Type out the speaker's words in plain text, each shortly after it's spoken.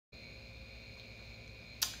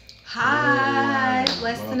Hi, Hey,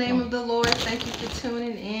 bless the name welcome. of the Lord. Thank you for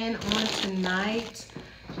tuning in on tonight.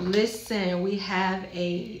 Listen, we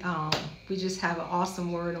just have an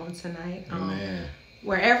awesome word on tonight. Amen.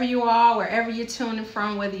 Wherever you are, wherever you're tuning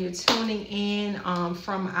from, whether you're tuning in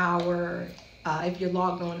from our, if you're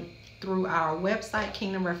logged on through our website,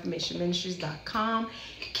 kingdomreformationministries.com,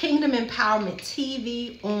 Kingdom Empowerment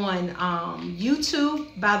TV on YouTube.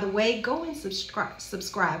 By the way, go and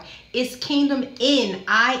subscribe. It's Kingdom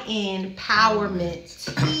Empowerment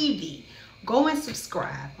TV. Go and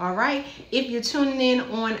subscribe, all right? If you're tuning in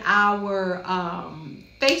on our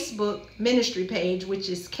Facebook ministry page, which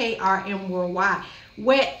is KRM Worldwide,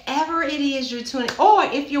 wherever it is you're tuning, or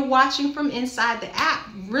if you're watching from inside the app,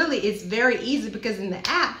 really it's very easy because in the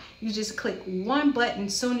app, you just click one button.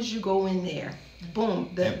 As soon as you go in there,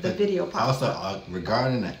 boom, the video pops up. Also,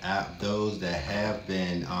 regarding the app, those that have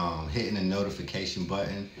been hitting the notification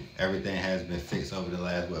button, everything has been fixed over the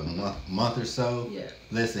last month or so. Yeah.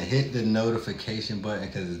 Listen, hit the notification button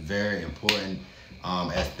because it's very important.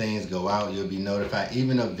 As things go out, you'll be notified.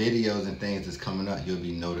 Even the videos and things that's coming up, you'll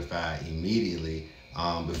be notified immediately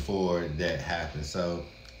before that happens. So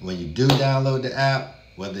when you do download the app,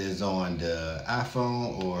 whether it's on the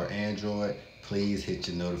iPhone or Android, please hit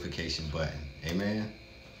your notification button. Amen.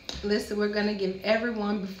 Listen, we're going to give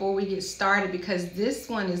everyone, before we get started, because this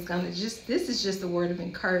is just a word of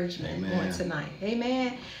encouragement. Amen. On tonight.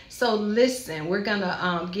 Amen. So listen, we're going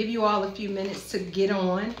to give you all a few minutes to get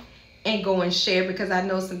on and go and share, because I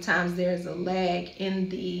know sometimes there's a lag in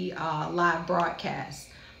the live broadcast.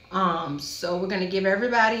 So we're going to give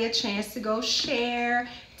everybody a chance to go share.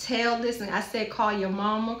 Listen, I said call your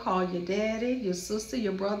mama, call your daddy, your sister,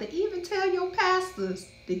 your brother, even tell your pastors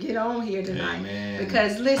to get on here tonight. Amen.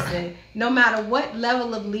 Because listen, no matter what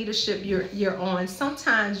level of leadership you're on,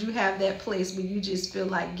 sometimes you have that place where you just feel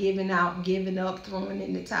like giving up, throwing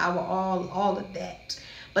in the towel, all of that.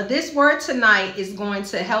 But this word tonight is going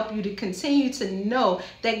to help you to continue to know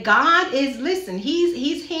that God is, listen,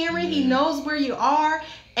 he's hearing, He knows where you are.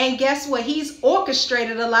 And guess what? He's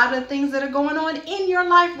orchestrated a lot of things that are going on in your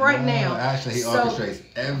life right now. Actually, He orchestrates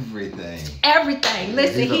everything. Everything.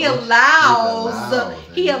 Listen, He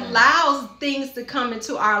allows things to come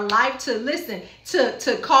into our life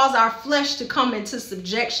to cause our flesh to come into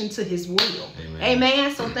subjection to His will.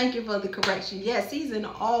 Amen. So thank you for the correction. Yes, He's in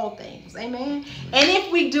all things. Amen. And if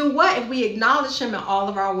we do what? If we acknowledge Him in all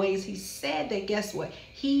of our ways, He said that, guess what?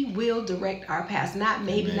 He will direct our path. Not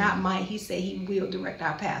maybe, not might. He said He will direct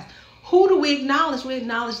our path. Who do we acknowledge? We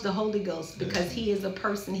acknowledge the Holy Ghost, because He is a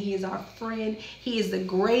person. He is our friend. He is the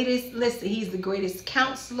greatest. Listen, He's the greatest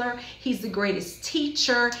counselor. He's the greatest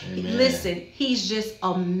teacher. Amen. Listen, He's just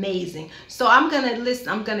amazing. So I'm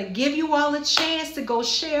going to give you all a chance to go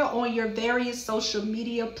share on your various social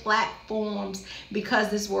media platforms,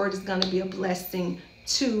 because this word is going to be a blessing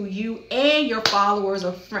to you and your followers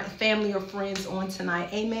or family or friends on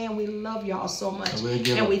tonight. Amen. We love y'all so much,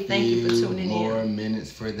 and we thank you for tuning in. More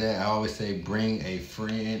minutes for that. I always say bring a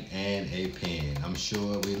friend and a pen. I'm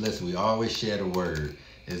sure we always share the word.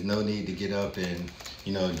 There's no need to get up and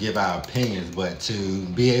give our opinions, but to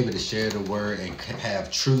be able to share the word and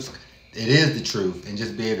have truth, it is the truth, and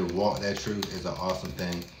just be able to walk that truth is an awesome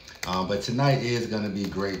thing. But tonight is going to be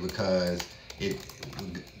great because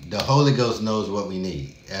the Holy Ghost knows what we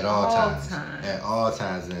need at all times. At all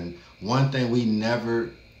times. And one thing we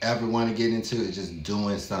never ever want to get into is just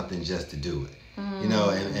doing something just to do it.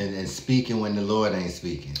 And speaking when the Lord ain't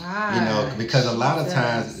speaking. Because a lot of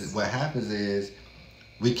times what happens is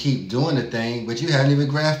we keep doing the thing, but you haven't even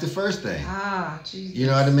grasped the first thing. Jesus. You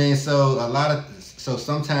know what I mean? So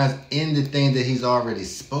sometimes in the thing that He's already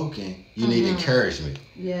spoken, you need encouragement.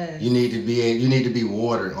 Yes. You need to be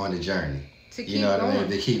watered on the journey. To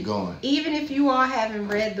keep going. Even if you all haven't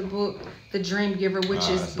read the book, The Dream Giver, which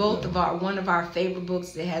is one of our favorite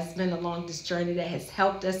books that has been along this journey, that has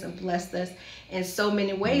helped us and blessed us in so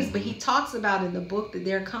many ways. But he talks about in the book that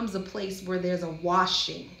there comes a place where there's a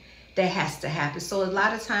washing that has to happen. So a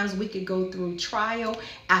lot of times we could go through trial,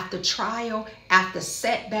 after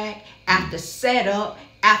setback, after setup,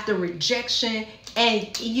 after rejection,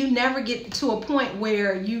 and you never get to a point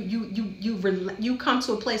where you come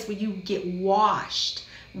to a place where you get washed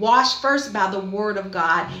first by the word of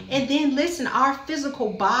God. And then listen, our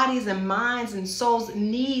physical bodies and minds and souls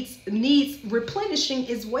needs replenishing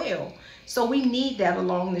as well. So we need that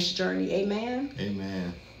along this journey. Amen.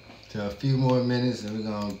 Amen. So a few more minutes and we're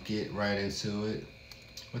going to get right into it.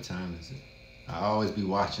 What time is it? I always be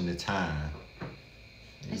watching the time.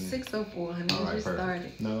 It's 6:04, honey. All right, we just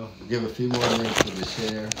started. No, give a few more minutes for the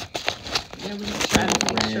share. Yeah, we try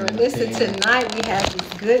to make sure. Listen, tonight we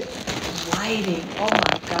have this lighting. Oh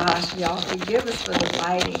my gosh, y'all, forgive us for the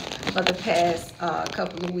lighting for the past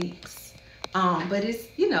couple of weeks. But it's,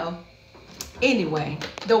 anyway,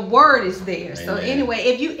 the word is there. Amen. So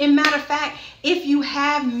anyway, matter of fact, if you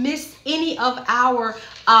have missed any of our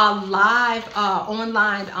live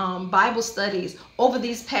online Bible studies over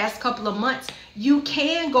these past couple of months, you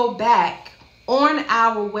can go back on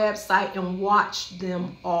our website and watch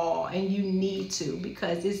them all, and you need to,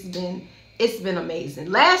 because it's been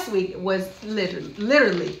amazing. Last week was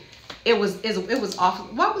literally it was awful.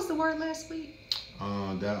 What was the word last week?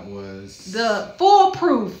 That was the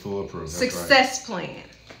foolproof success plan.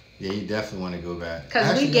 Yeah, you definitely want to go back,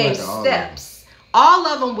 because we gave steps. All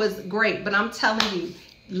of them was great, but I'm telling you,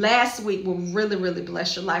 last week will really, really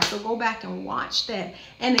bless your life. So go back and watch that.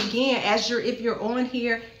 And again, if you're on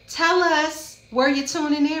here, tell us where you're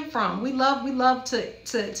tuning in from. We love to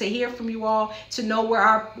hear from you all, to know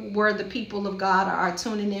where the people of God are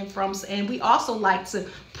tuning in from. And we also like to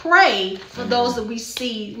pray for those that we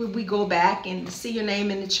see. We go back and see your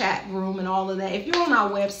name in the chat room and all of that. If you're on our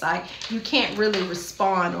website, you can't really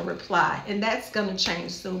respond or reply, and that's going to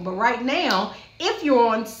change soon. But right now, if you're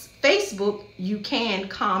on Facebook, you can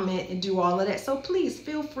comment and do all of that. So please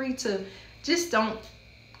feel free to just don't,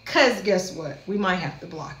 because guess what? We might have to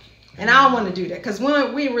block you. And I don't want to do that, because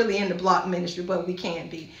we're really in the block ministry, but we can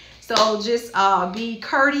be. So just be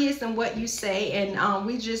courteous in what you say, and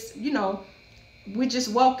we just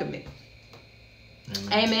welcome it.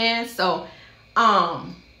 Amen. So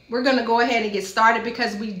we're going to go ahead and get started,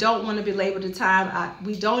 because we don't want to belabor the time.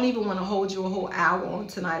 We don't even want to hold you a whole hour on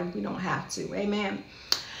tonight if we don't have to. Amen.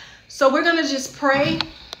 So we're going to just pray,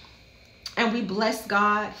 and we bless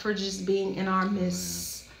God for just being in our midst.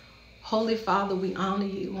 Holy Father, we honor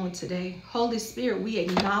you on today. Holy Spirit, we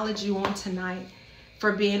acknowledge you on tonight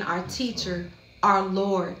for being our teacher, our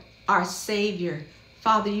Lord, our Savior.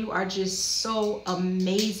 Father, you are just so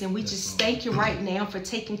amazing. We just thank you right now for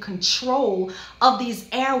taking control of these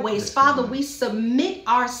airways. Father, we submit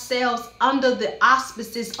ourselves under the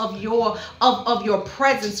auspices of your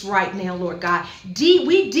presence right now, Lord God.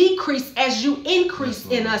 We decrease as you increase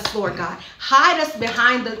in us, Lord God. Hide us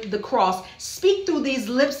behind the cross. Speak through these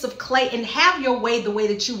lips of clay and have your way the way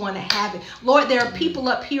that you want to have it. Lord, there are people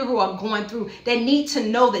up here who are going through that need to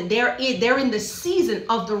know that they're in the season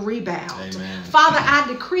of the rebound. Amen. Father, I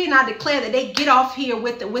decree and I declare that they get off here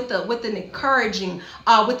with an encouragement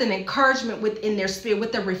within their spirit,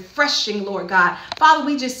 with a refreshing, Lord God. Father,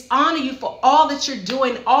 we just honor you for all that you're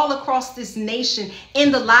doing all across this nation in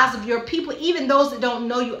the lives of your people, even those that don't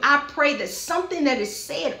know you. I pray that something that is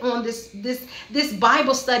said on this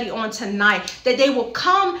Bible study on tonight, that they will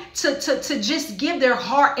come to just give their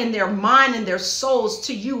heart and their mind and their souls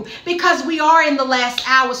to you, because we are in the last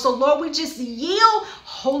hour. So Lord, we just yield,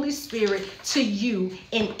 Holy Spirit, to you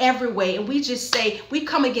in every way. And we just say, we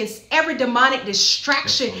come against every demonic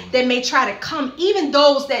distraction that may try to come, even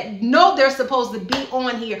those that know they're supposed to be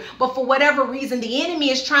on here, but for whatever reason, the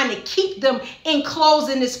enemy is trying to keep them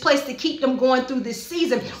enclosed in this place, to keep them going through this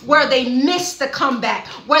season where they miss the comeback,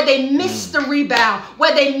 where they miss the rebound,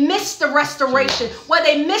 where they miss the restoration, where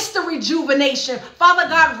they miss the rejuvenation. Father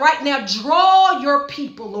God, right now, draw your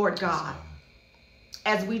people, Lord God,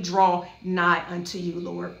 as we draw nigh unto you,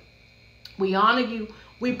 Lord. We honor you,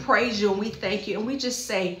 we praise you, and we thank you. And we just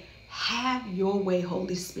say, have your way,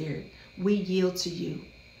 Holy Spirit. We yield to you.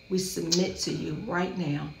 We submit to you right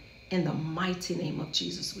now. In the mighty name of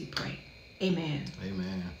Jesus, we pray. Amen.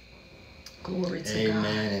 Amen. Glory to God.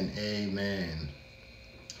 Amen and amen.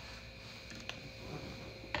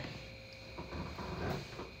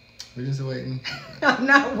 We're just waiting. I'm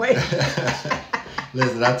not waiting.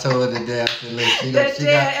 Listen, I told her today, I said, listen,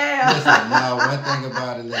 one thing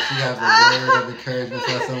about it, she has a word of encouragement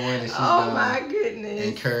for someone, and she's going to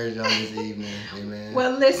encourage on this evening. Amen.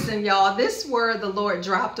 Well, listen, y'all, this word the Lord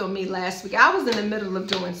dropped on me last week. I was in the middle of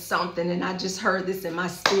doing something, and I just heard this in my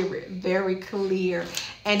spirit very clear,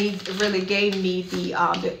 and he really gave me the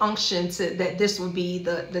unction that this would be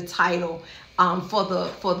the title for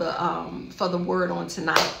the word on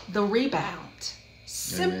tonight, the rebound.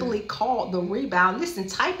 Simply called the rebound. Listen,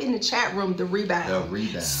 type in the chat room, the rebound. The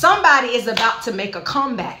rebound. Somebody is about to make a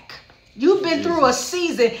comeback. You've been through a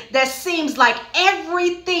season that seems like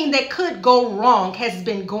everything that could go wrong has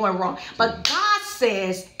been going wrong. But God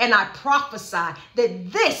says, and I prophesy,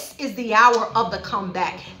 that this is the hour of the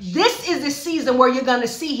comeback. This is the season where you're going to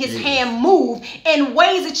see his hand move in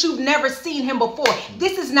ways that you've never seen him before.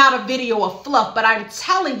 This is not a video of fluff, but I'm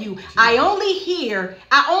telling you, I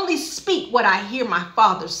only speak what I hear my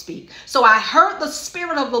Father speak. So I heard the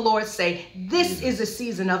Spirit of the Lord say, this is a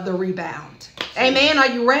season of the rebound. Amen. Are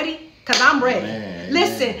you ready? because I'm ready. Amen.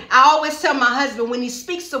 Listen, I always tell my husband, when he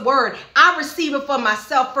speaks the word, I receive it for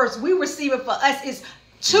myself first. We receive it for us. It's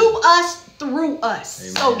to us, through us.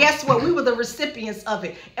 Amen. So guess what? We were the recipients of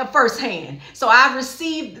it at first hand. So I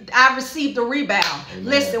received the rebound. Amen.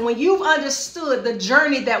 Listen, when you've understood the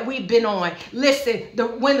journey that we've been on, listen,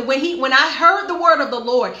 when I heard the word of the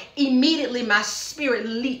Lord, immediately my spirit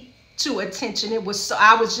leaped to attention.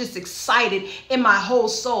 I was just excited in my whole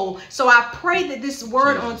soul. So I pray that this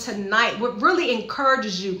word on tonight would really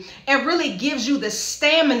encourages you and really gives you the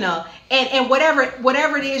stamina and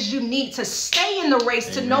whatever it is you need to stay in the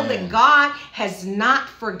race. Amen. To know that God has not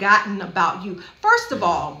forgotten about you. First of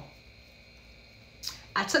all,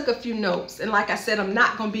 I took a few notes, and like I said, I'm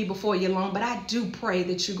not going to be before you long, but I do pray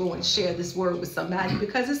that you go and share this word with somebody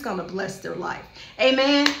because it's going to bless their life.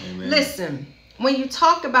 Amen. Amen. Listen. When you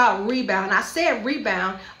talk about rebound, I said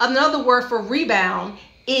rebound. Another word for rebound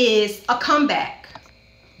is a comeback.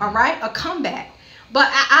 All right, a comeback. But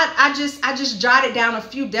I just jotted down a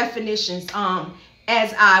few definitions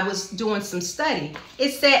as I was doing some study.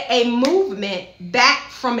 It said a movement back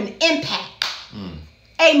from an impact.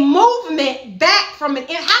 A movement back from an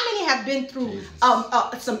impact. How many have been through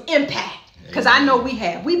some impact? Because I know we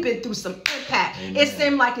have. We've been through some impact. Amen. It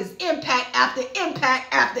seemed like it's impact after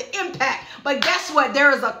impact after impact. But guess what?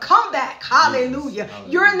 There is a comeback. Hallelujah.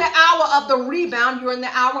 Hallelujah. You're in the hour of the rebound. You're in the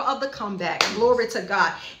hour of the comeback. Glory to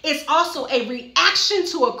God. It's also a reaction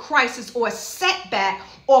to a crisis or a setback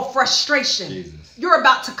or frustration. Jesus. You're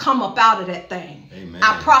about to come up out of that thing. Amen.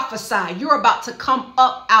 I prophesy. You're about to come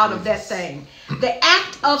up out of that thing. The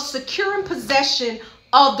act of securing possession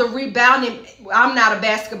of the rebounding. I'm not a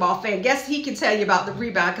basketball fan. Guess he can tell you about the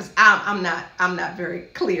rebound because I'm not very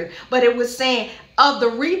clear. But it was saying of the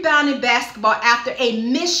rebounding basketball after a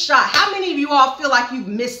missed shot. How many of you all feel like you've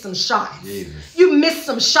missed some shots? Jesus. You missed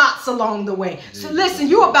some shots along the way. Jesus. So listen,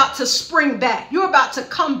 you're about to spring back. You're about to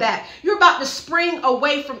come back. You're about to spring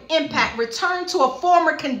away from impact, return to a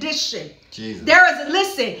former condition. Jesus.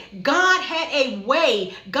 Listen, God had a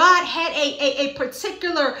way. God had a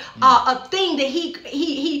particular a thing that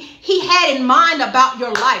he had in mind about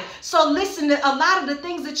your life. So listen, a lot of the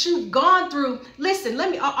things that you've gone through, listen, let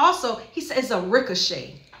me also, he says a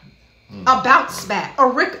ricochet, a bounce back, a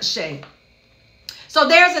ricochet. So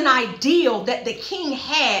there's an ideal that the king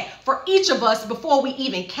had for each of us before we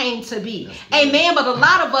even came to be. Amen. But a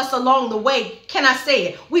lot of us along the way, can I say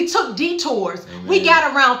it? We took detours. Amen. We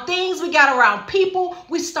got around things. We got around people.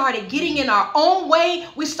 We started getting in our own way.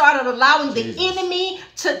 We started allowing the enemy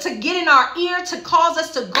to get in our ear to cause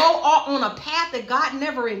us to go on a path that God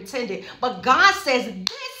never intended. But God says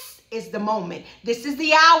this is the moment. This is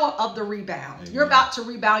the hour of the rebound. Amen. You're about to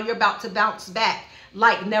rebound. You're about to bounce back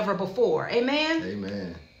like never before. Amen.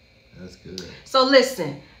 Amen. That's good. So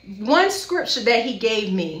listen, one scripture that he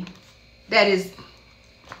gave me that is,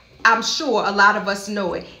 I'm sure a lot of us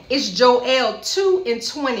know it. It's Joel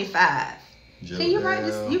 2:25. Can you write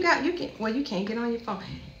this? You can't get on your phone.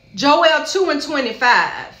 Joel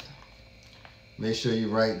 2:25. Make sure you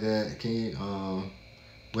write that. Can you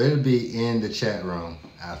will it be in the chat room?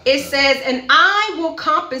 It says, and I will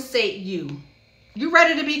compensate you. You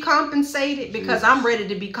ready to be compensated? Because I'm ready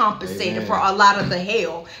to be compensated for a lot of the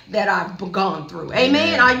hell that I've gone through.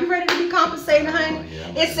 Amen. Are you ready to be compensated, honey?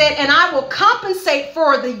 It said, and I will compensate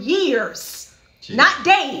for the years, not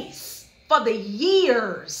days, for the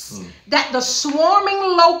years that the swarming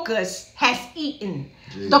locust has eaten.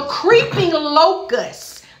 The creeping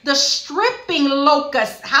locust. The stripping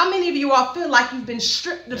locust. How many of you all feel like you've been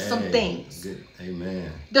stripped of some things? Good.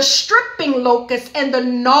 Amen. The stripping locust and the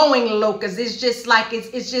gnawing locust is just like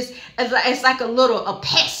it's like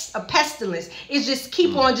a pestilence. It's just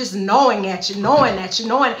keep on just gnawing at you.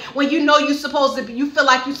 When you know you feel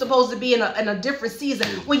like you're supposed to be in a different season.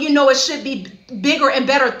 When you know it should be bigger and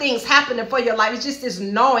better things happening for your life. It's just this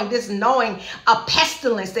gnawing, a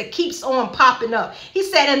pestilence that keeps on popping up. He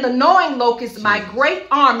said, and the gnawing locust, my great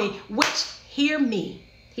army, which, hear me,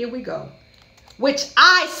 here we go, which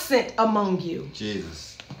I sent among you.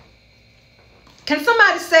 Jesus. Can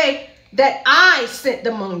somebody say that I sent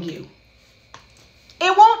among you?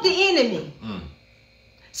 It won't the enemy.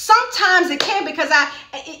 Sometimes it can, because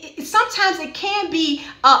sometimes it can be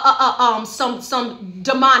some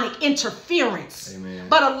demonic interference. Amen.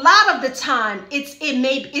 But a lot of the time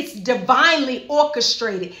it's divinely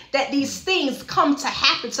orchestrated that these things come to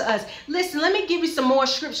happen to us. Listen, let me give you some more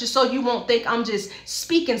scripture so you won't think I'm just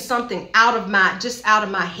speaking something out of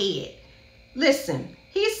my head. Listen,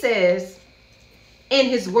 he says in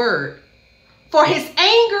his word, for his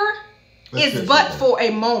anger is but for a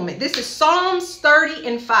moment. This is Psalms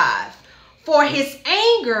 30:5. For his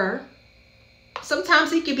anger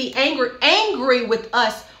Sometimes he can be angry with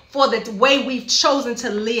us for the way we've chosen to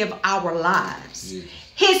live our lives. Yeah.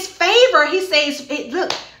 His favor, he says,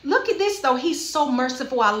 look at this though. He's so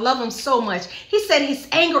merciful. I love him so much. He said his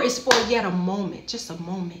anger is for yet a moment, just a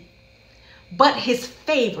moment. But his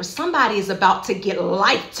favor, somebody is about to get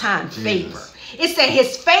lifetime favor. It said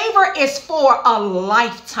his favor is for a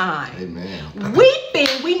lifetime. Amen.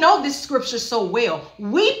 Weeping, we know this scripture so well.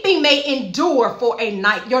 Weeping may endure for a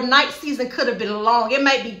night. Your night season could have been long. It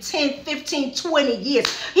might be 10, 15, 20 years.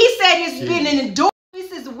 He said it's been an endurance. He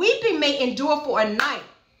says weeping may endure for a night,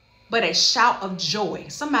 but a shout of joy.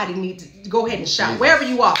 Somebody needs to go ahead and shout. Wherever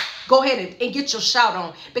you are, go ahead and get your shout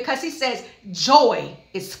on. Because he says joy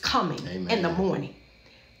is coming in the morning.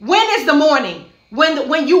 When is the morning?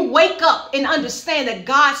 When you wake up and understand that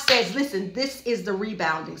God says, listen, this is the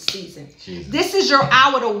rebounding season. Jesus. This is your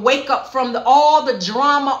hour to wake up from all the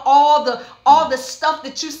drama, all the stuff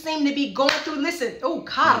that you seem to be going through. Listen,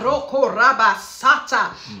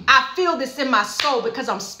 I feel this in my soul because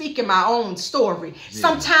I'm speaking my own story. Jesus.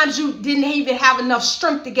 Sometimes you didn't even have enough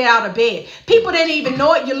strength to get out of bed. People didn't even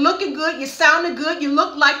know it. You're looking good. You're sounding good. You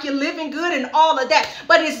look like you're living good and all of that.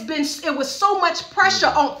 But it was so much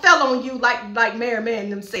pressure fell on you, like Mary Man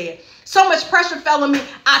them said. So much pressure fell on me.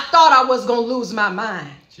 I thought I was going to lose my mind.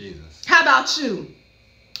 Jesus. How about you?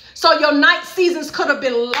 So your night seasons could have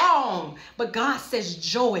been long, but God says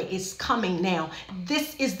joy is coming now.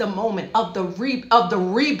 This is the moment of the rebound.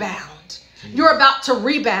 Jesus. You're about to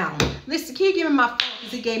rebound. Listen, can you give me my phone?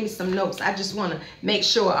 Because he gave me some notes. I just want to make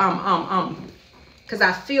sure because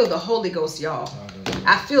I feel the Holy Ghost, y'all.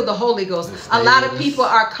 I feel the Holy Ghost. A lot of people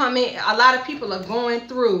are coming. A lot of people are going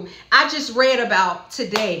through. I just read about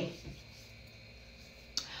today.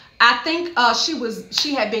 I think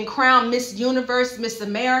she had been crowned Miss Universe, Miss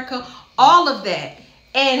America, all of that.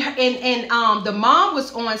 And the mom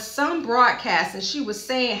was on some broadcast and she was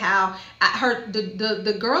saying how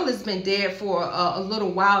the girl has been dead for a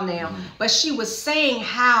little while now, but she was saying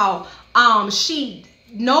how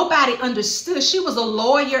nobody understood. She was a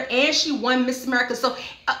lawyer and she won Miss America. So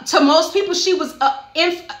to most people, she was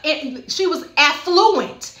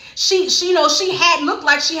affluent. She looked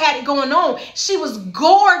like she had it going on. She was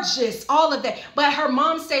gorgeous, all of that. But her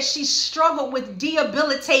mom said she struggled with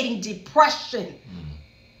debilitating depression.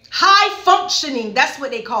 High functioning, that's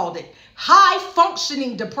what they called it. High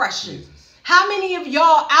functioning depression. Jesus. How many of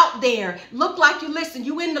y'all out there look like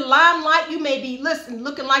you in the limelight? You may be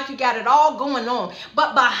looking like you got it all going on.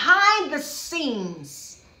 But behind the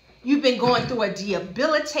scenes, you've been going through a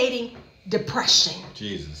debilitating depression.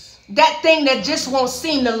 Jesus. That thing that just won't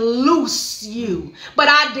seem to loose you. But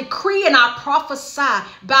I decree and I prophesy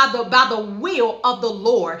by the will of the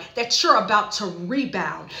Lord that you're about to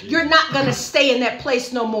rebound. Jesus. You're not going to stay in that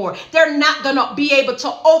place no more. They're not going to be able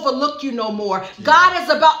to overlook you no more. Jesus. God is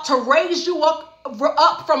about to raise you up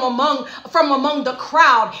from among the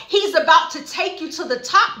crowd. He's about to take you to the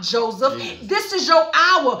top, Joseph. Jesus. This is your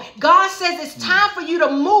hour. God says it's time for you to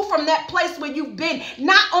move from that place where you've been,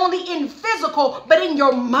 not only in physical, but in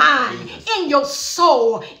your mind, Jesus. In your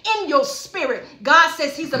soul, in your spirit. God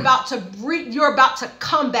says you're about to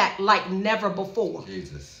come back like never before.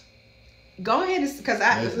 Jesus. Go ahead, because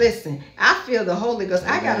listen, I feel the Holy Ghost.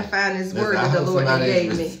 Amen. I got to find this word that the Lord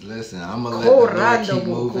gave me. Listen, I'm going to let the Lord keep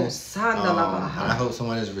moving. I hope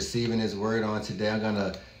someone is receiving his word on today. I'm going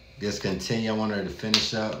to just continue. I want her to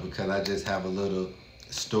finish up because I just have a little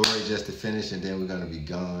story just to finish and then we're going to be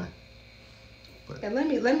gone. And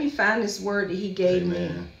let me find this word that he gave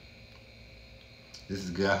me. This is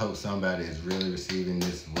good. I hope somebody is really receiving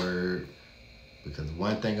this word because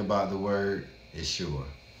one thing about the word is sure.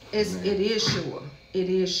 It is sure. It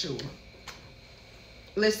is sure.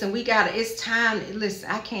 Listen, it's time.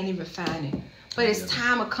 Listen, I can't even find it. But it's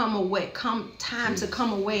time to come away. To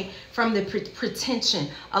come away from the pretension.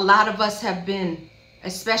 A lot of us have been,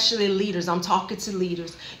 especially leaders. I'm talking to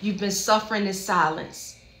leaders. You've been suffering in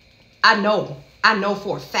silence. I know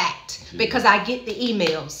for a fact because I get the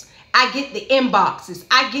emails. I get the inboxes.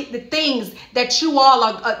 I get the things that you all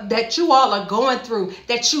are going through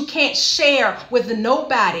that you can't share with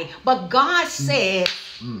nobody. But God said,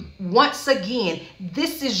 once again,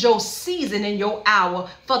 this is your season and your hour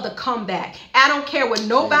for the comeback. I don't care what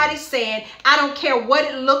nobody's saying. I don't care what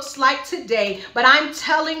it looks like today. But I'm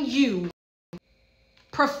telling you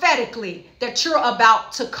prophetically that you're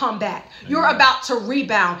about to come back. You're about to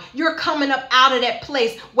rebound. You're coming up out of that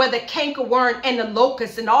place where the cankerworm and the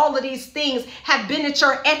locust and all of these things have been at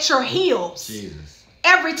your heels. Jesus.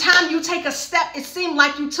 Every time you take a step, it seemed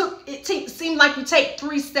like you take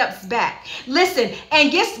 3 steps back. Listen,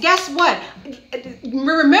 and guess what?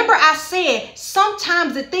 remember I said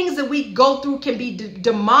sometimes the things that we go through can be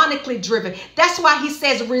demonically driven. That's why he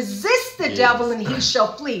says resist the devil and he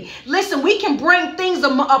shall flee. Listen, we can bring things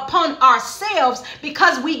upon ourselves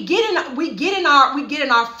because we get in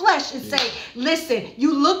our flesh and say, listen,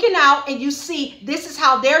 you looking out and you see this is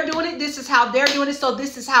how they're doing it, this is how they're doing it, so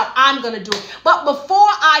this is how I'm going to do it. But before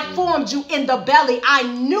I formed you in the belly, I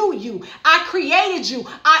knew you. I created you.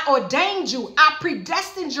 I ordained you. I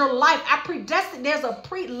predestined your life. There's a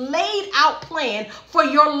laid out plan for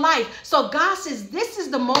your life. So God says this is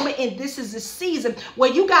the moment and this is the season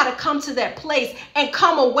where you got to come to that place and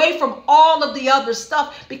come away from all of the other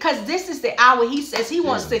stuff, because this is the hour. He says he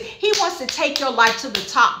wants to take your life to the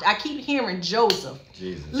top. I keep hearing Joseph.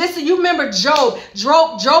 Jesus. Listen, you remember Job.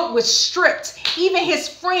 Job was stripped. Even his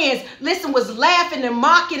friends, listen, was laughing and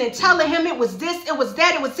mocking and telling him it was this, it was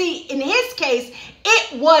that, it was he. In his case,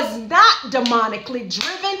 it was not demonically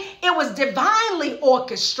driven. It was divinely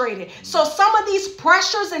orchestrated. So some of these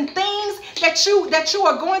pressures and things that you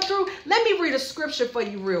are going through, let me read a scripture for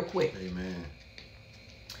you real quick. Amen.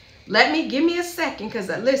 Give me a second, because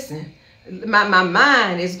listen, my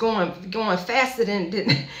mind is going faster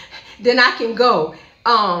than I can go.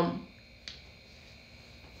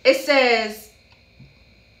 It says,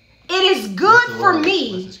 it is good for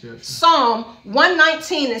me. Psalm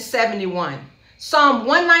 119 and 71. Psalm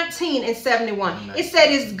 119 and 71. It said,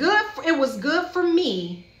 it was good for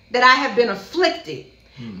me that I have been afflicted,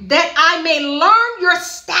 that I may learn your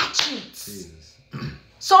statutes. Jesus.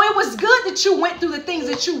 So it was good that you went through the things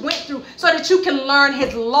that you went through, so that you can learn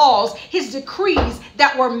his laws, his decrees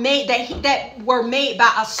that were made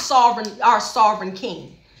by our sovereign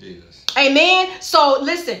King. Jesus. Amen. So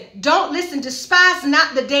listen, despise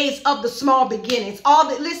not the days of the small beginnings.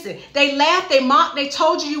 They laughed, they mocked, they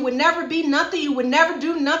told you would never be nothing, you would never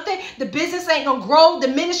do nothing, the business ain't gonna grow, the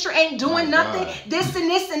ministry ain't doing nothing, this and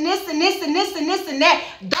this and this and this and this and this and that.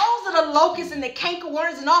 Those are the locusts and the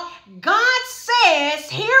cankerworms and all. God says,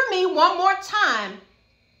 hear me one more time,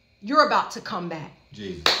 you're about to come back.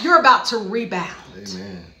 Jesus. You're about to rebound.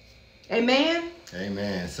 Amen. Amen.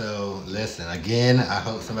 Amen. So listen, again, I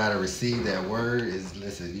hope somebody received that word.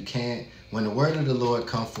 Listen, you can't, when the word of the Lord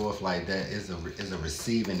come forth like that, is a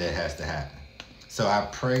receiving that has to happen. So I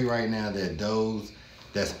pray right now that those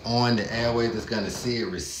that's on the airways that's going to see it,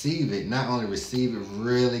 receive it. Not only receive it,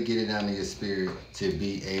 really get it down in your spirit to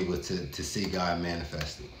be able to see God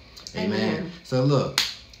manifested. Amen. So look,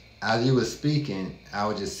 as you were speaking, I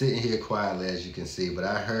was just sitting here quietly, as you can see, but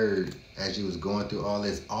I heard as you was going through all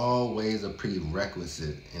this, always a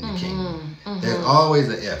prerequisite in the kingdom. There's always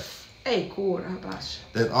an if. There's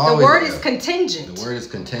always the word is contingent. The word is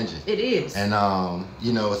contingent. It is. And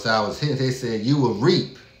so I was here, they said you will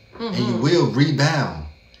reap and you will rebound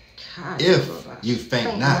if you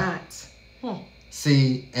faint not.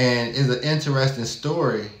 See, and it's an interesting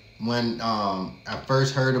story. When I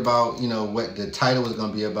first heard about, what the title was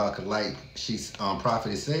going to be about, because like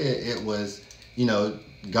prophet said, it was,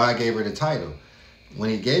 God gave her the title.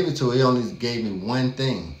 When he gave it to her, he only gave me one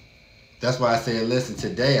thing. That's why I said, listen,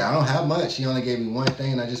 today, I don't have much. He only gave me one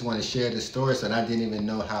thing, and I just want to share this story, so I didn't even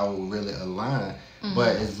know how it would really align.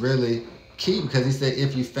 But it's really key, because he said,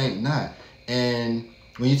 if you faint not. And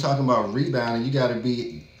when you're talking about rebounding, you got to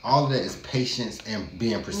be... all of that is patience and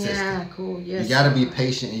being persistent. Yeah, cool. Yes. You got to be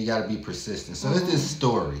patient and you got to be persistent. So it's this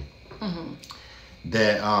story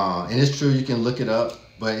that, and it's true, you can look it up,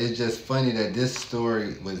 but it's just funny that this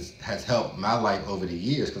story has helped my life over the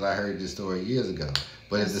years, because I heard this story years ago.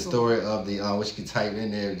 But it's the story of the, which you can type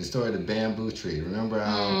in there, the story of the bamboo tree. Remember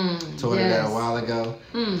I told you that a while ago?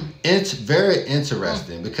 It's very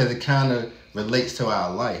interesting because it kind of relates to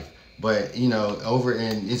our life. But,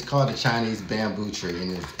 it's called the Chinese bamboo tree,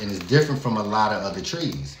 and it's different from a lot of other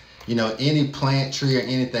trees. Any plant, tree, or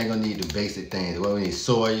anything gonna need the basic things. Well, we need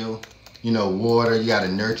soil, water, you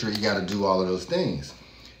gotta nurture it, you gotta do all of those things.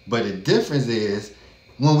 But the difference is,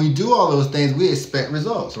 when we do all those things, we expect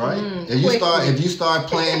results, right? If you start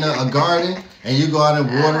planting a garden and you go out and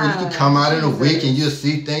water, you can come out in a week and you'll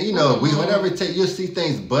see things, whatever it takes, you'll see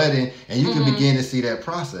things budding and you can begin to see that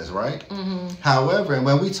process, right? However, and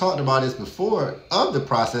when we talked about this before, of the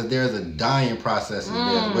process, there's a dying process in there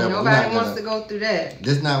as well. Nobody wants to go through that.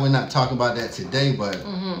 We're not talking about that today, but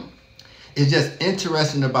it's just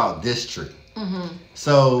interesting about this tree.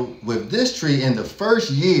 So with this tree, in the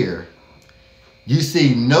first year, you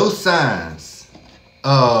see no signs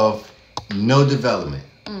of no development.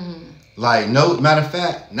 Like, matter of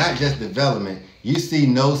fact, not just development, you see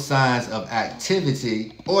no signs of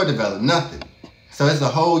activity or development, nothing. So it's a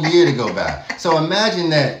whole year to go by. So imagine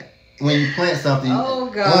that when you plant something,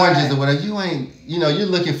 oranges or whatever, you ain't, you're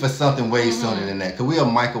looking for something way sooner than that. Because we're a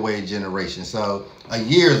microwave generation. So a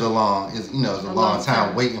year is a long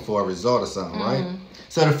time waiting for a result or something, right?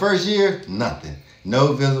 So the first year, nothing.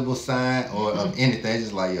 No visible sign or of anything.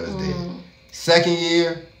 Just like, yo, it's dead. Second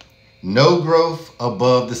year, no growth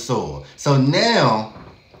above the soil. So now,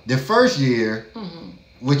 the first year,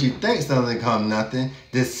 what you think something come nothing,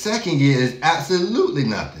 the second year is absolutely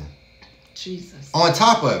nothing. Jesus. On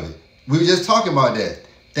top of it, we were just talking about that.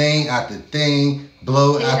 Thing after thing,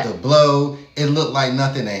 blow after blow. It looked like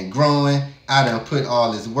nothing ain't growing. I done put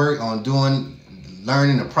all this work on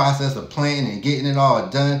learning the process of planting and getting it all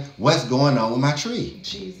done. What's going on with my tree?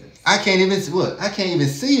 Jesus. I can't even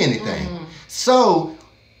see anything. So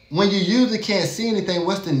when you usually can't see anything,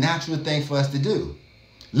 what's the natural thing for us to do?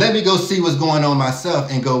 Let me go see what's going on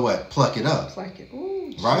myself and go what? Pluck it up. Pluck it.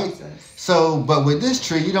 Ooh, right? Jesus. So, but with this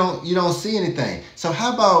tree, you don't see anything. So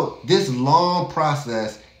how about this long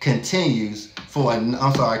process continues for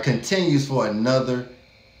another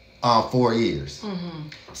 4 years.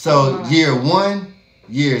 So year 1,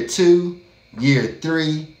 year 2, year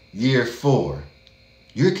 3, year 4.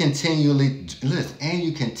 You're continually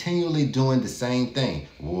doing the same thing.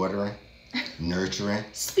 Watering, nurturing.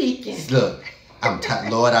 Speaking. Look,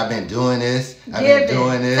 Lord, I've been doing this. I've been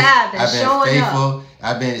faithful.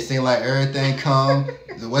 It seems like everything come.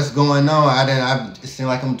 What's going on? It seems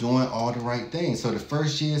like I'm doing all the right things. So the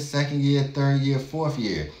first year, second year, third year, fourth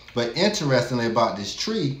year. But interestingly about this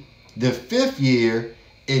tree, the 5th year,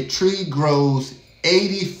 a tree grows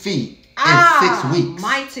 80 feet in 6 weeks.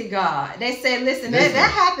 Mighty God. They said, listen, that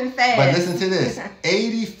happened fast. But listen to this.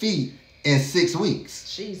 80 feet in 6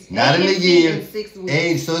 weeks. Jeez. Not in a year. In 6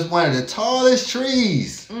 weeks. So it's one of the tallest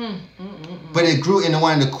trees. But it grew in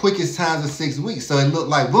one of the quickest times of 6 weeks. So it looked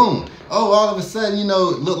like, boom. Oh, all of a sudden, it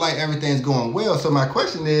looked like everything's going well. So my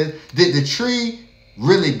question is, did the tree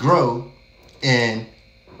really grow in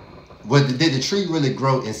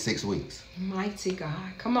 6 weeks? Mighty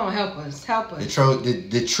God. Come on, help us.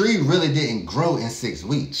 The tree really didn't grow in 6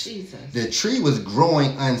 weeks. Jesus. The tree was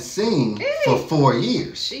growing unseen for 4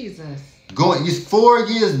 years. Jesus. 4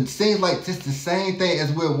 years, and seems like just the same thing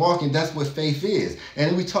as we're walking. That's what faith is.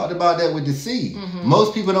 And we talked about that with the seed.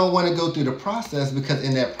 Most people don't want to go through the process because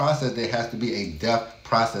in that process there has to be a depth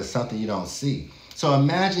process, something you don't see. So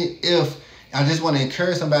imagine if, I just want to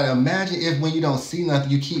encourage somebody, imagine if when you don't see nothing,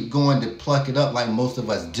 you keep going to pluck it up like most of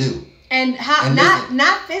us do. And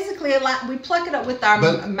not physically, like we pluck it up with our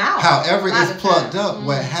mouth. However it's plucked up,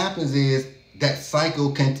 what happens is that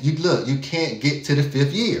cycle you can't get to the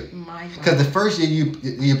 5th year. Because the first year you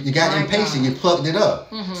got impatient, you plucked it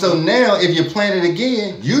up. So now if you plant it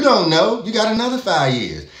again, you don't know, you got another 5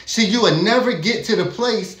 years. See, you would never get to the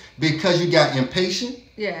place because you got impatient.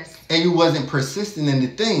 Yes. And you wasn't persistent in the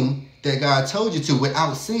thing that God told you to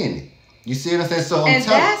without seeing it. You see what I'm saying? So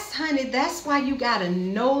that's why you gotta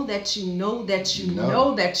know that you know that you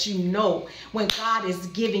know that you know when God is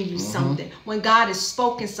giving you something, when God has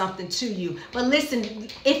spoken something to you. But listen,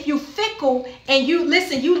 if you fickle and you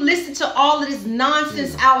listen to all of this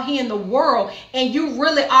nonsense out here in the world, and you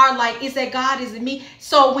really are like, is that God? Is it me?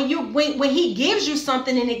 So when He gives you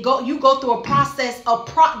something and you go through a process of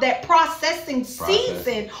processing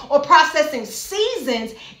season or processing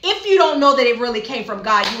seasons, if you don't know that it really came from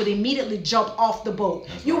God, you would immediately jump off the boat.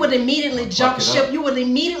 You would immediately jump ship. You would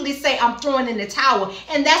immediately say, I'm throwing in the towel.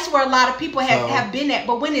 And that's where a lot of people have been at.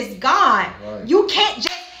 But when it's God, you can't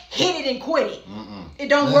just hit it and quit it. It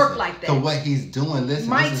don't work like that. So what He's doing, this is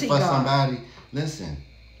for somebody. Listen,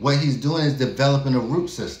 what He's doing is developing a root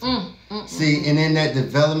system. See, and in that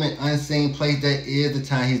development, unseen place, that is the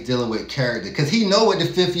time He's dealing with character. Because He know what the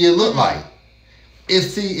 5th year look like.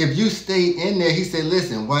 If you stay in there, He said,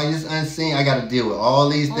 listen, while it's unseen, I got to deal with all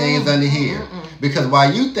these things under here. Because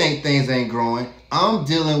while you think things ain't growing, I'm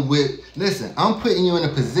dealing with, listen, I'm putting you in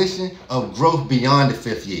a position of growth beyond the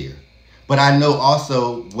 5th year. But I know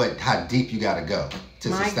also how deep you got to go to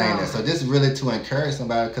sustain that. So this is really to encourage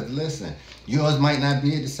somebody, because listen, yours might not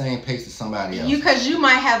be at the same pace as somebody else. Because you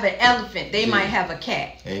might have an elephant, they might have a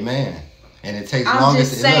cat. Amen. And it takes longer. I'm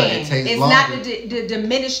just saying, it's longer. Not to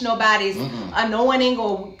diminish nobody's anointing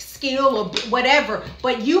or skill or whatever,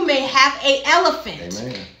 but you may have an elephant.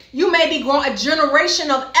 Amen. You may be growing a generation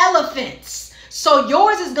of elephants. So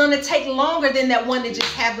yours is going to take longer than that one that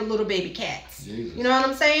just have the little baby cats. Jesus. You know what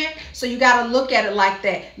I'm saying? So you got to look at it like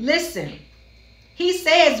that. Listen, He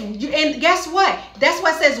says, and guess what? That's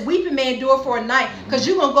why it says weeping may endure for a night, because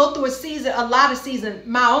you're going to go through a lot of season,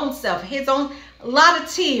 my own self, a lot of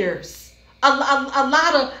tears. A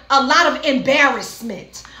lot of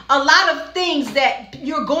embarrassment, a lot of things that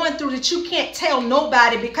you're going through that you can't tell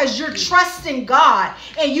nobody because you're trusting God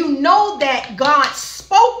and you know that God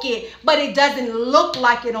spoke it, but it doesn't look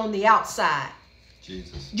like it on the outside.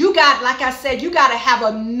 Jesus. You got, like I said, you got to have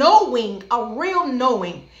a knowing, a real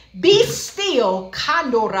knowing. Be still. Be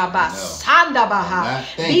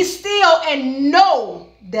still and know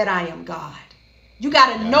that I am God. You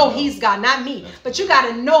got to know he's God, not me. But you got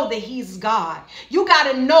to know that he's God. You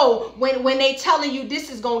got to know when they telling you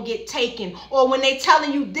this is going to get taken, or when they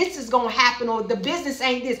telling you this is going to happen, or the business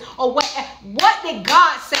ain't this, or what did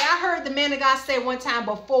God say? I heard the man of God say one time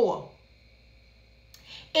before,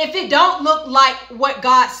 if it don't look like what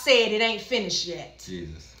God said, it ain't finished yet.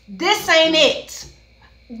 Jesus. This ain't it.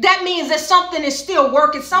 That means that something is still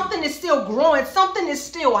working, something is still growing, something is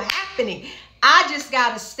still happening. I just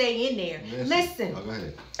got to stay in there. Listen. Oh, go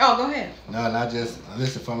ahead. Oh, go ahead. No, and I just,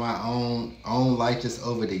 listen, from my own life, just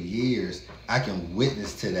over the years, I can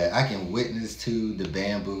witness to that. I can witness to the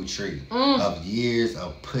bamboo tree of years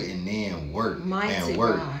of putting in work and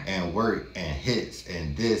work and hits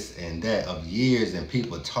and this and that, of years and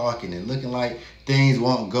people talking and looking like things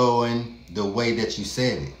won't go in the way that you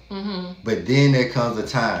said it. But then there comes a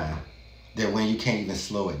time that when you can't even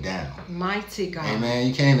slow it down. Mighty God. Amen.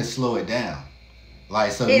 You can't even slow it down.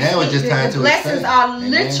 Like, so now it's just time to expect. Blessings are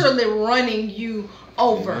literally running you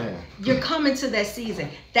over. Amen. You're coming to that season.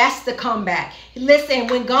 That's the comeback. Listen,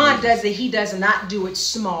 when God does it, he does not do it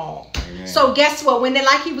small. Amen. So guess what? When they,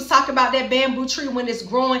 like he was talking about that bamboo tree, when it's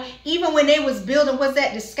growing, even when they was building, what's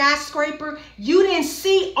that, the skyscraper, you didn't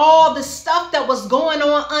see all the stuff that was going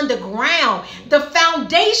on underground. The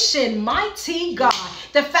foundation, mighty God,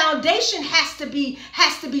 the foundation has to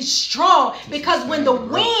be strong, because when the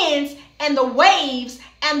winds and the waves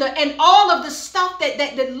and all of the stuff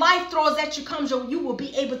that life throws at you comes, you will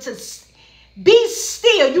be able to be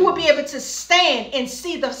still. You will be able to stand and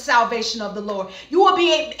see the salvation of the Lord. You will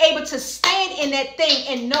be able to stand in that thing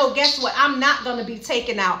and know, guess what? I'm not going to be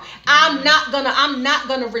taken out. I'm not going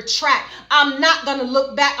to retract. I'm not going to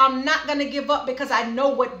look back. I'm not going to give up, because I know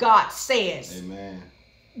what God says. Amen.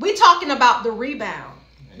 We're talking about the rebound.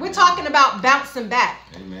 We're talking about bouncing back.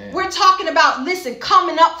 Amen. We're talking about, listen,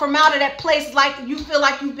 coming up from out of that place like you feel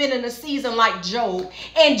like you've been in a season like Job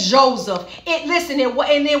and Joseph.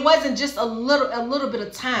 It wasn't just a little bit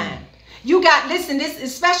of time. You got, listen, this,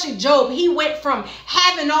 especially Job, he went from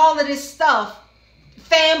having all of this stuff,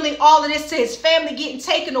 family, all of this, to his family getting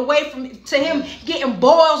taken away from, to him getting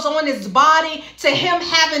boils on his body, to him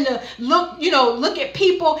having to look at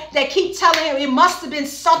people that keep telling him it must have been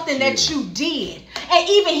something that you did. And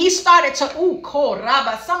even he started to,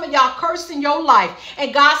 some of y'all cursing your life.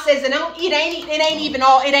 And God says, it ain't even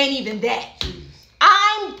that.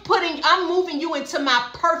 I'm moving you into my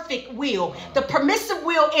perfect will. The permissive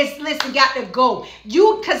will is, listen, got to go.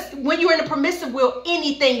 Because when you're in a permissive will,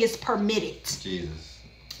 anything is permitted. Jesus.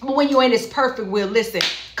 But when you're in his perfect will, listen,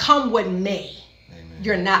 come what may. Amen.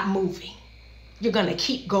 You're not moving. You're going to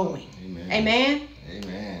keep going. Amen. Amen.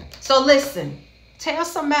 Amen. So listen, tell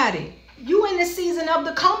somebody, you in the season of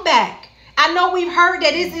the comeback. I know we've heard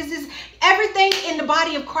that everything in the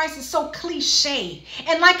body of Christ is so cliche.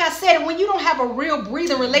 And like I said, when you don't have a real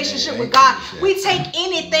breathing relationship with God, we take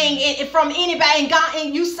anything from anybody,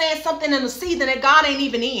 and you saying something in the season that God ain't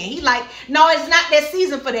even in. He like, no, it's not that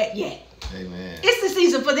season for that yet. Amen. It's the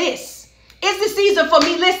season for this. It's the season for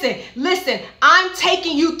me. Listen, I'm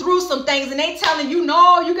taking you through some things, and they telling you,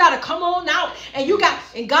 no, you got to come on out. And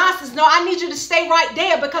God says, no, I need you to stay right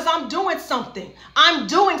there, because I'm doing something. I'm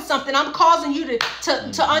causing you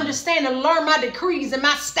to understand and learn my decrees and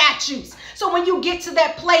my statutes. So when you get to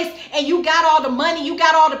that place and you got all the money, you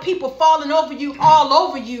got all the people falling over you, all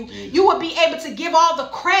over you, you will be able to give all the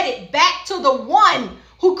credit back to the one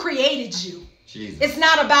who created you. Jesus. It's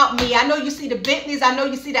not about me. I know you see the Bentleys. I know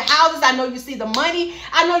you see the houses. I know you see the money.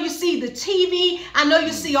 I know you see the TV. I know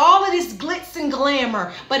you see all of this glitz and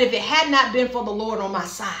glamour. But if it had not been for the Lord on my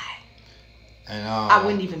side, I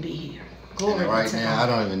wouldn't even be here. Glory right now, I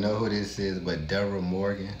don't even know who this is, but Deborah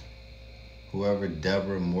Morgan, whoever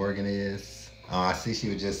Deborah Morgan is, I see she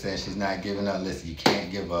was just saying she's not giving up. Listen, you can't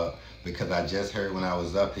give up, because I just heard when I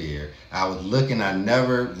was up here, I was looking. I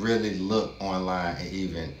never really looked online and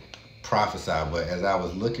even prophesy, but as I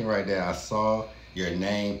was looking right there, I saw your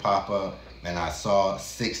name pop up, and I saw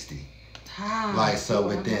 60. Like, so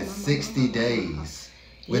within 60 days,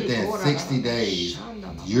 you're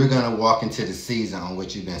gonna walk into the season on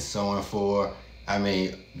what you've been sowing for. I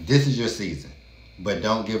mean, this is your season, but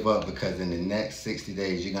don't give up, because in the next 60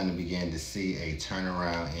 days, you're gonna begin to see a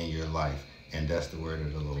turnaround in your life, and that's the word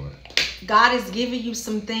of the Lord. God is giving you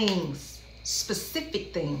some things,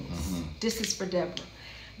 specific things. This is for Deborah.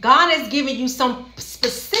 God has given you some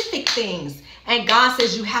specific things, and God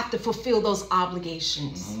says you have to fulfill those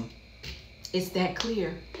obligations. Mm-hmm. It's that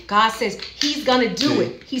clear. God says he's going to do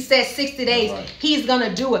it. He says 60 days. Right. He's going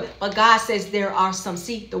to do it. But God says there are some,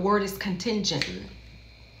 see, the word is contingent.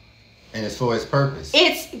 And it's for his purpose.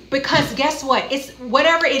 It's because guess what? It's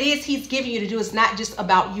whatever it is he's giving you to do. It's not just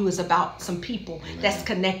about you. It's about some people that's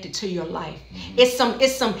connected to your life. Mm-hmm.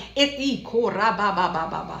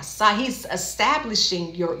 He's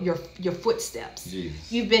establishing your footsteps.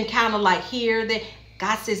 Jesus. You've been kind of like here. That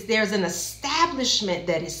God says there's an establishment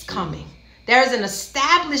that is coming. There's an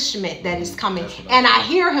establishment that is coming. And I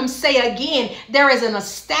hear him say again, there is an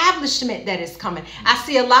establishment that is coming. I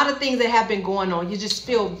see a lot of things that have been going on. You just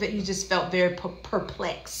felt very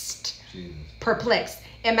perplexed. Jesus. Perplexed.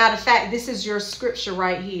 And matter of fact, this is your scripture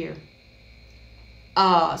right here.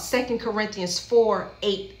 2 Corinthians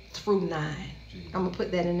 4:8-9. Jesus. I'm going to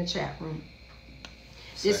put that in the chat room.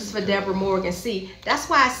 This is for Deborah Morgan. See, that's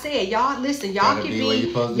why I said, y'all, listen, y'all can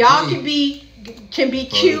be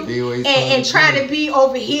cute and try to be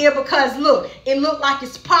over here because look, it look like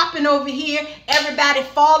it's popping over here. Everybody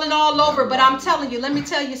falling all over. But I'm telling you, let me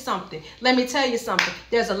tell you something.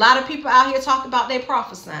 There's a lot of people out here talking about they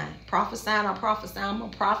prophesying. I'm a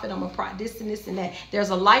prophet, I'm a prophet, this and that. There's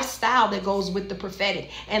a lifestyle that goes with the prophetic.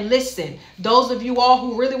 And listen, those of you all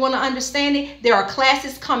who really want to understand it, there are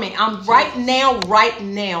classes coming. Right now,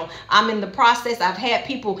 I'm in the process. I've had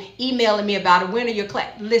people emailing me about it. When are your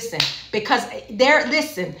class? Listen, because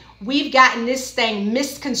we've gotten this thing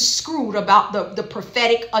misconstrued about the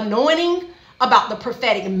prophetic anointing, about the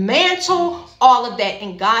prophetic mantle, all of that.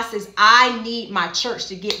 And God says, I need my church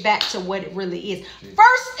to get back to what it really is.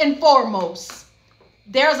 First and foremost,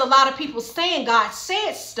 there's a lot of people saying God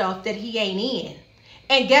said stuff that he ain't in.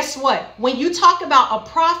 And guess what? When you talk about a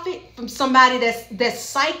prophet from somebody that's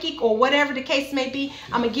psychic or whatever the case may be,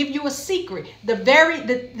 I'm going to give you a secret. The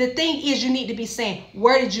thing is you need to be saying,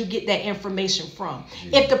 where did you get that information from?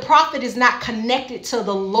 If the prophet is not connected to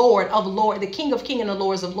the Lord of Lords, the King of Kings and the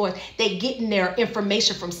Lords of Lords, they getting their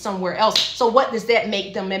information from somewhere else. So what does that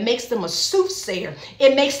make them? It makes them a soothsayer.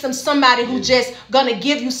 It makes them somebody who just going to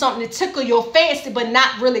give you something to tickle your fancy, but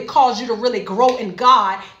not really cause you to really grow in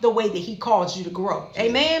God the way that he calls you to grow.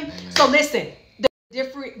 Amen. So listen, the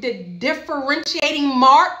differentiating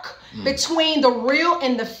mark between the real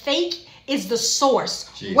and the fake is the source.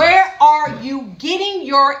 Jesus. Where are you getting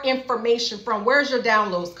your information from? Where's your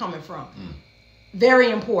downloads coming from? Very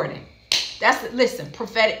important. Listen,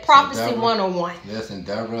 prophetic prophecy 101. Listen,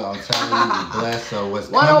 Deborah, I'm telling you, you're blessed. So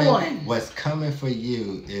what's coming for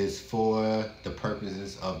you is for the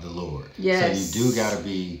purposes of the Lord. Yes. So you do got to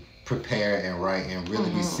be prepared and right and really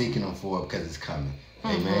be seeking him for it because it's coming.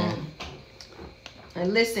 Amen.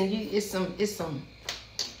 And listen, it's some.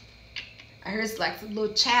 I heard it's like a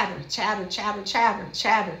little chatter.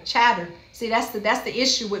 See, that's the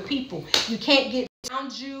issue with people. You can't get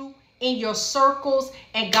around you in your circles,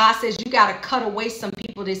 and God says you got to cut away some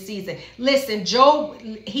people this season. Listen, Job,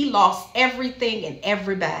 he lost everything and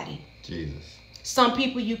everybody. Jesus. Some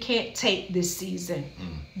people you can't take this season.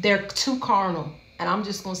 They're too carnal, and I'm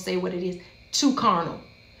just gonna say what it is: too carnal.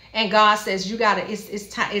 And God says, you gotta,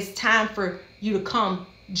 it's time for you to come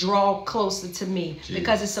draw closer to me. Jesus.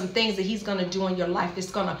 Because there's some things that he's gonna do in your life.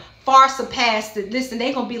 It's gonna far surpass it. Listen,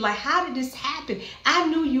 they're gonna be like, how did this happen? I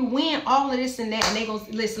knew you win all of this and that. And they're gonna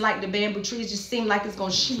listen, like the bamboo trees just seem like it's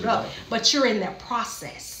gonna shoot up. But you're in that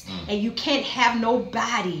process. And you can't have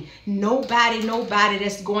nobody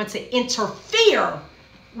that's going to interfere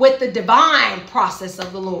with the divine process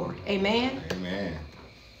of the Lord. Amen. Amen.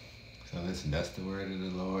 So listen, that's the word of the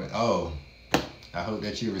Lord. Oh, I hope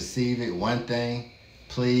that you receive it. One thing,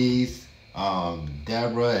 please,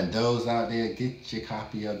 Deborah and those out there, get your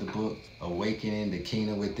copy of the book, Awakening the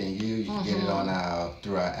Kingdom Within You. You can get it on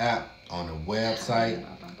through our app, on the website,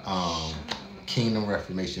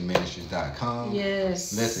 KingdomReformationMinistries.com.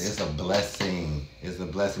 Yes. Listen, it's a blessing. It's a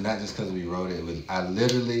blessing, not just because we wrote it.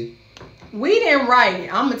 We didn't write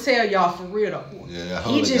it. I'm going to tell y'all for real though. Yeah,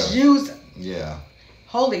 he just used it. Yeah.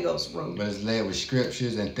 Holy Ghost wrote. But it's led with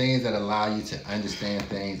scriptures and things that allow you to understand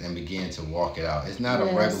things and begin to walk it out. It's not a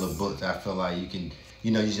regular book that I feel like you can,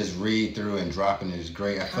 you just read through and drop and it's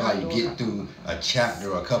great. I feel like you get through a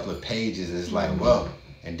chapter or a couple of pages, it's like, whoa.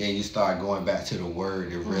 And then you start going back to the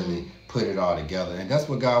word and really put it all together. And that's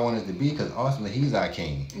what God wanted to be, because ultimately he's our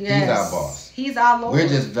king. Yes. He's our boss. He's our Lord. We're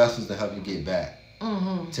just vessels to help you get back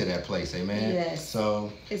to that place. Amen. Yes.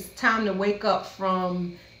 So it's time to wake up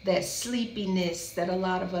from that sleepiness that a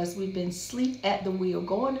lot of us, we've been asleep at the wheel,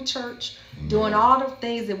 going to church, doing all the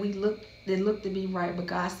things that look to be right, but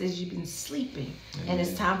God says you've been sleeping. And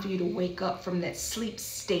it's time for you to wake up from that sleep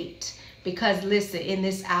state. Because listen, in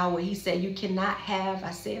this hour, he said you cannot have,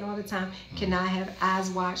 I say it all the time, cannot have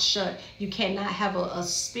eyes wide shut. You cannot have a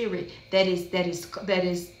spirit that is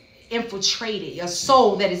infiltrated, a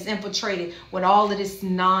soul that is infiltrated with all of this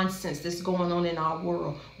nonsense that's going on in our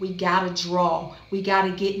world. We gotta draw. We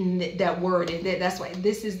gotta get in that word, and that's why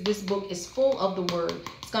this book is full of the word.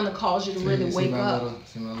 It's gonna cause you to really wake up.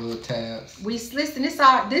 See my little tabs. Listen.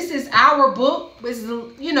 This is our book. It's,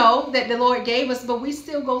 that the Lord gave us, but we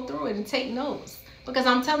still go through it and take notes, because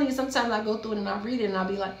I'm telling you, sometimes I go through it and I read it and I'll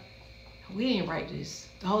be like, we didn't write this.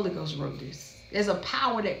 The Holy Ghost wrote this. There's a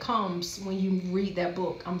power that comes when you read that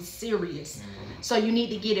book. I'm serious. So you need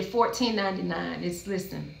to get it.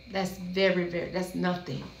 $14.99. That's that's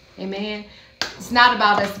nothing. Amen. It's not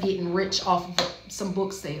about us getting rich off of some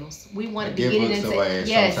book sales. We want to be getting into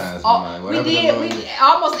yes. We did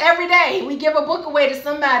almost every day. We give a book away to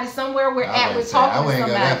somebody somewhere we're at. We're talking to somebody. I wouldn't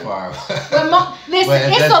go that far.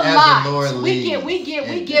 Listen, it's a lot.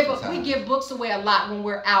 We give books away a lot when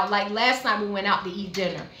we're out. Like last night we went out to eat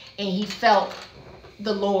dinner and he felt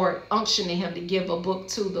the Lord unctioning him to give a book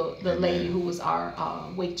to the lady who was our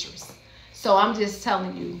waitress. So I'm just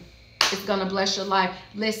telling you, it's gonna bless your life.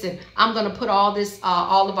 Listen, I'm gonna put all this,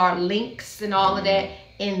 all of our links and all of that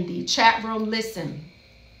in the chat room. Listen,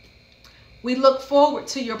 we look forward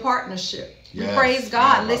to your partnership. Yes, we praise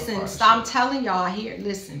God. Listen, so I'm telling y'all here.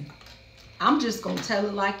 Listen, I'm just gonna tell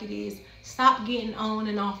it like it is. Stop getting on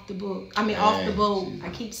and off the book. Off the boat. I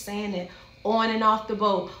keep saying it. On and off the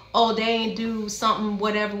boat. Oh, they ain't do something,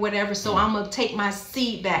 whatever. So I'm going to take my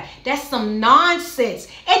seed back. That's some nonsense.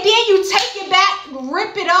 And then you take it back,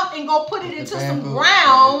 rip it up, and go put it into some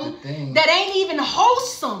ground that ain't even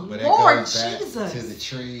wholesome. But Lord Jesus. To the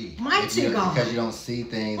tree. Mighty God. Because you don't see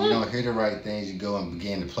things, you don't hear the right things, you go and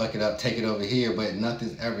begin to pluck it up, take it over here, but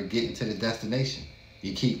nothing's ever getting to the destination.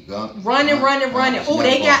 You keep going. Running. Oh,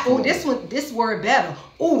 they got, this word better.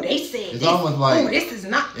 Oh, they said it's almost like, this is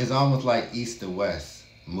not. It's almost like east to west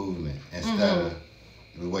movement instead of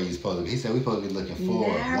the way you're supposed to be. He said we're supposed to be looking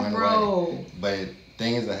forward one way. But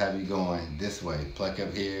things that have you going this way. Pluck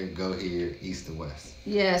up here, go here, east to west.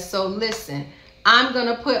 Yeah, so listen. I'm going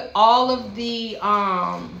to put all of the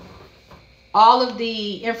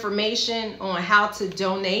information on how to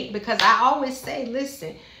donate, because I always say,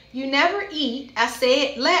 listen, you never eat. I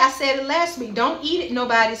said it last week. Don't eat at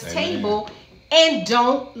nobody's table, and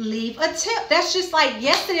don't leave a tip. That's just like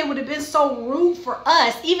yesterday. It would have been so rude for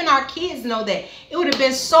us. Even our kids know that. It would have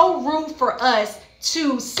been so rude for us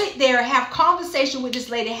to sit there, have conversation with this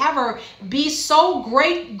lady, have her be so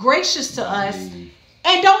gracious to us,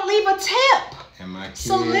 and don't leave a tip. And my kids,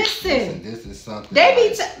 so listen, this is something they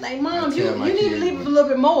be like, Mom, you need to leave a little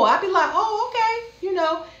bit more. I'd be like, oh, okay,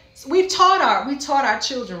 So we've taught our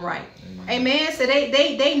children right. Amen. So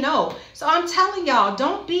they know. So I'm telling y'all,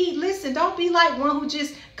 don't be like one who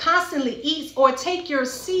just constantly eats, or take your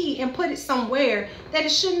seed and put it somewhere that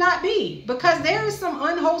it should not be, because there is some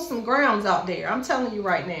unwholesome grounds out there. I'm telling you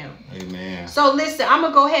right now. Amen. So listen, I'm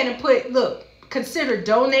going to go ahead and consider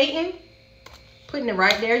donating, putting it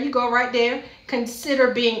right there. You go right there.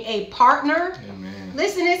 Consider being a partner. Amen.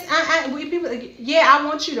 Listen, I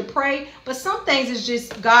want you to pray, but some things is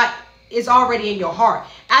just God is already in your heart.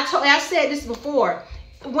 I said this before.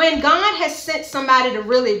 When God has sent somebody to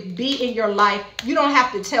really be in your life, you don't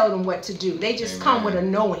have to tell them what to do. They just come with a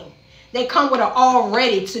knowing. They come with an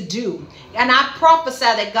already to do. And I prophesy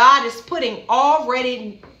that God is putting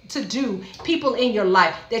already to do people in your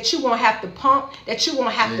life that you won't have to pump, that you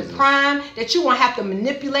won't have to prime, that you won't have to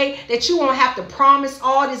manipulate, that you won't have to promise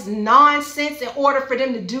all this nonsense in order for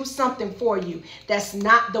them to do something for you. That's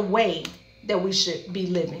not the way that we should be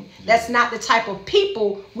living. That's not the type of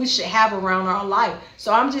people we should have around our life.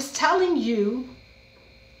 So I'm just telling you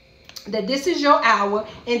that this is your hour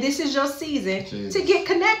and this is your season to get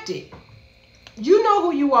connected. You know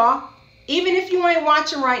who you are. Even if you ain't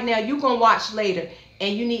watching right now, you're going to watch later.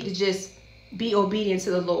 And you need to just be obedient to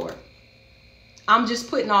the Lord. I'm just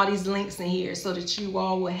putting all these links in here so that you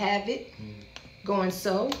all will have it. Go and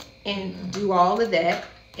sow and do all of that.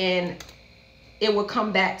 And it will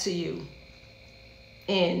come back to you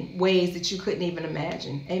in ways that you couldn't even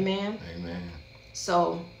imagine. Amen? Amen.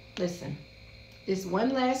 So, listen. This one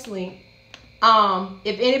last link.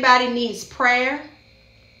 If anybody needs prayer,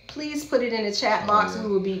 please put it in the chat box. We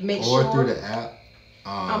will make sure. Or through the app.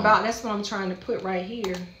 That's what I'm trying to put right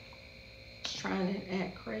here. It's trying to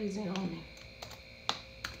act crazy on me.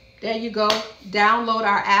 There you go. Download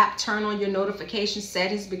our app. Turn on your notification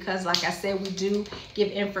settings because, like I said, we do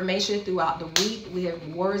give information throughout the week. We have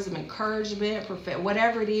words of encouragement,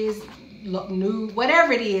 whatever it is, new,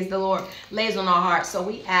 whatever it is the Lord lays on our hearts. So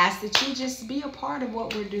we ask that you just be a part of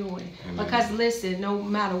what we're doing. Amen. Because listen, no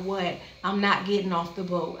matter what, I'm not getting off the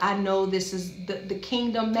boat. I know this is the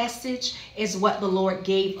kingdom message is what the Lord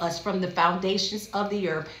gave us from the foundations of the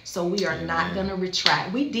earth. So we are not going to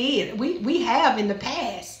retract. We have in the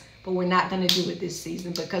past, but we're not going to do it this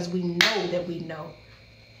season because we know that we know.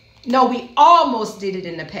 No, we almost did it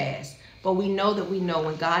in the past. But we know that we know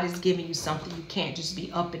when God is giving you something, you can't just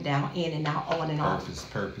be up and down, in and out, on and off.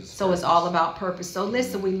 Purpose. So it's all about purpose. So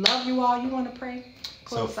listen, we love you all. You want to pray?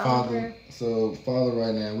 So Father,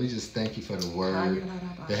 right now, we just thank you for the word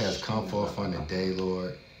that has come forth on the day,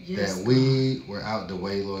 Lord. Yes, that we were out the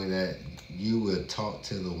way, Lord, that you would talk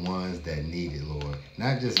to the ones that need it, Lord.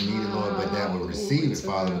 Not just need it, Lord, but that will receive it,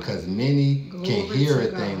 Father, because many can hear a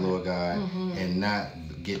thing, Lord God, and not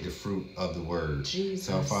get the fruit of the word. Jesus,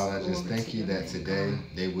 so Father, I just thank you that today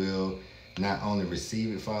they will not only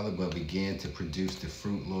receive it, Father, but begin to produce the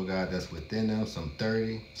fruit, Lord God, that's within them, some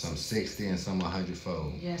 30, some 60, and some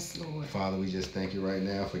 100-fold. Yes, Lord. Father, we just thank you right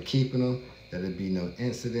now for keeping them, that there be no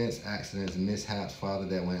incidents, accidents, mishaps, Father,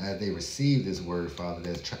 that when as they receive this word, Father,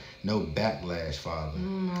 there's no backlash, Father,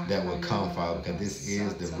 that will come, Father, because this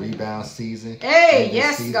is the rebound season. Hey,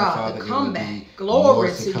 yes, season, God, Father, the comeback.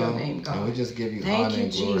 Glory to your name, God. And we just give you honor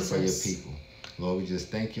and glory for your people. Lord, we just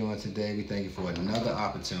thank you on today. We thank you for another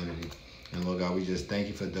opportunity. And Lord God, we just thank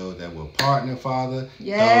you for those that will partner, Father.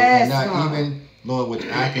 Yes, and not God. Even, Lord, which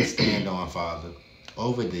I can stand on, Father.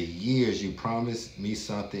 Over the years, you promised me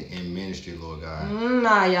something in ministry, Lord God. And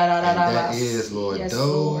that is, Lord, yes,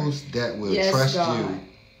 those Lord. That will trust God.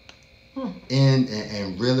 You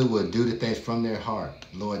and really will do the things from their heart,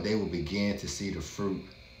 Lord, they will begin to see the fruit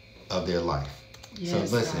of their life. Yes,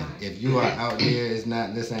 so listen, God. If you are out there,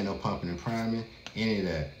 this ain't no pumping and priming, any of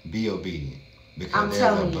that, be obedient. Because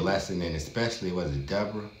there's a blessing, and especially, was it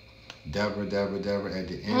Deborah, at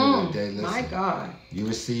the end of the day, listen, my God. You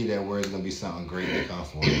receive that word, it's going to be something great to come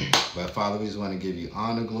for you. But Father, we just want to give you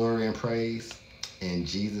honor, glory, and praise. In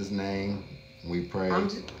Jesus' name, we pray.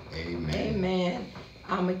 Amen. Amen.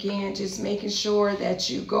 I'm again just making sure that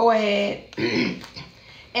you go ahead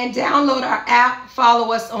and download our app.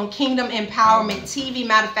 Follow us on Kingdom Empowerment TV.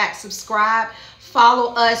 Matter of fact, subscribe.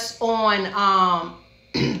 Follow us on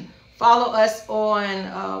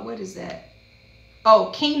what is that?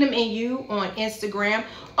 Oh, Kingdom in You on Instagram.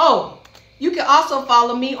 Oh, you can also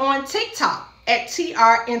follow me on TikTok at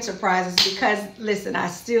TR Enterprises because, listen, I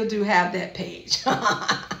still do have that page.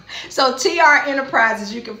 So TR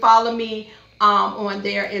Enterprises, you can follow me on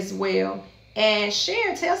there as well. And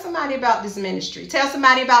share, tell somebody about this ministry. Tell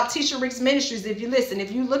somebody about Tisha Rick's Ministries. If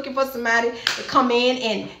you're looking for somebody to come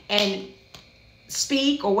in and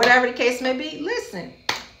speak or whatever the case may be, listen,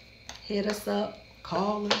 hit us up,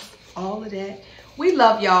 call us, all of that. We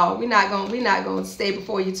love y'all. We're not gonna stay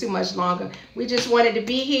before you too much longer. We just wanted to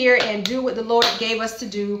be here and do what the Lord gave us to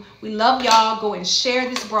do. We love y'all. Go and share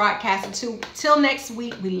this broadcast. Till next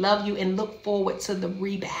week, we love you and look forward to the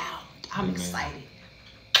rebound. I'm excited.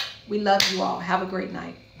 We love you all. Have a great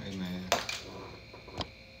night. Amen.